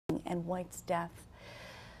and White's death.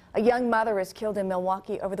 A young mother is killed in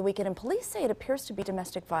Milwaukee over the weekend, and police say it appears to be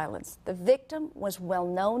domestic violence. The victim was well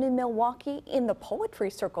known in Milwaukee in the poetry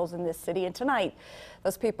circles in this city, and tonight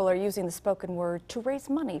those people are using the spoken word to raise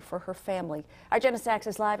money for her family. Our Jenna Sachs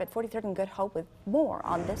is live at 43rd and Good Hope with more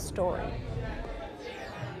on this story.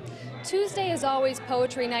 Tuesday is always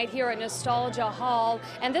poetry night here at Nostalgia Hall,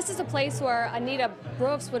 and this is a place where Anita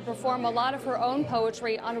Brooks would perform a lot of her own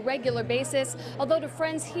poetry on a regular basis, although to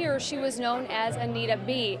friends here she was known as Anita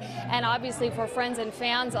B. And obviously for friends and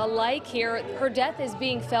fans alike here, her death is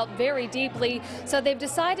being felt very deeply, so they've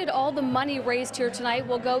decided all the money raised here tonight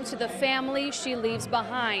will go to the family she leaves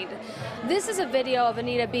behind. This is a video of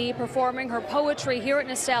Anita B performing her poetry here at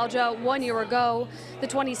Nostalgia 1 year ago. The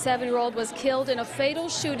 27-year-old was killed in a fatal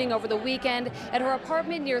shooting over the weekend at her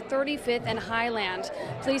apartment near 35th and Highland.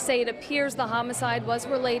 Police say it appears the homicide was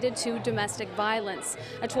related to domestic violence.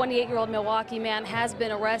 A 28-year-old Milwaukee man has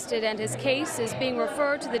been arrested, and his case is being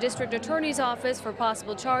referred to the district attorney's office for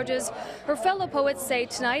possible charges. Her fellow poets say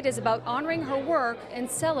tonight is about honoring her work and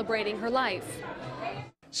celebrating her life.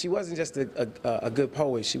 She wasn't just a good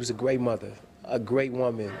poet, she was a great mother, a great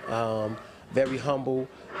woman. Very humble,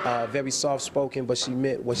 very soft-spoken, but she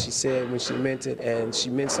meant what she said when she meant it, and she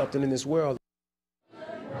meant something in this world.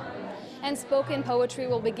 And spoken poetry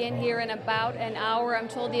will begin here in about an hour. I'm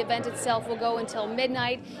told the event itself will go until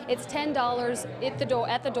midnight. It's $10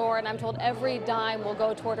 at the door, and I'm told every dime will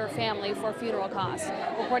go toward her family for funeral costs.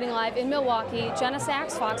 Reporting live in Milwaukee, Jenna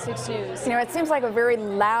Sachs, Fox 6 News. You know, it seems like a very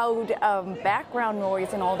loud background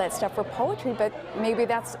noise and all that stuff for poetry, but maybe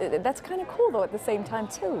that's kind of cool though at the same time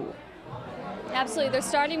too. Absolutely. They're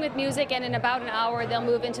starting with music, and in about an hour they'll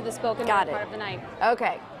move into the spoken word part of the night.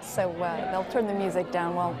 Okay, so they'll turn the music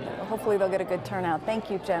down. Well, hopefully they'll get a good turnout. Thank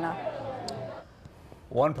you, Jenna.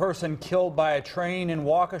 One person killed by a train in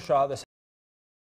Waukesha.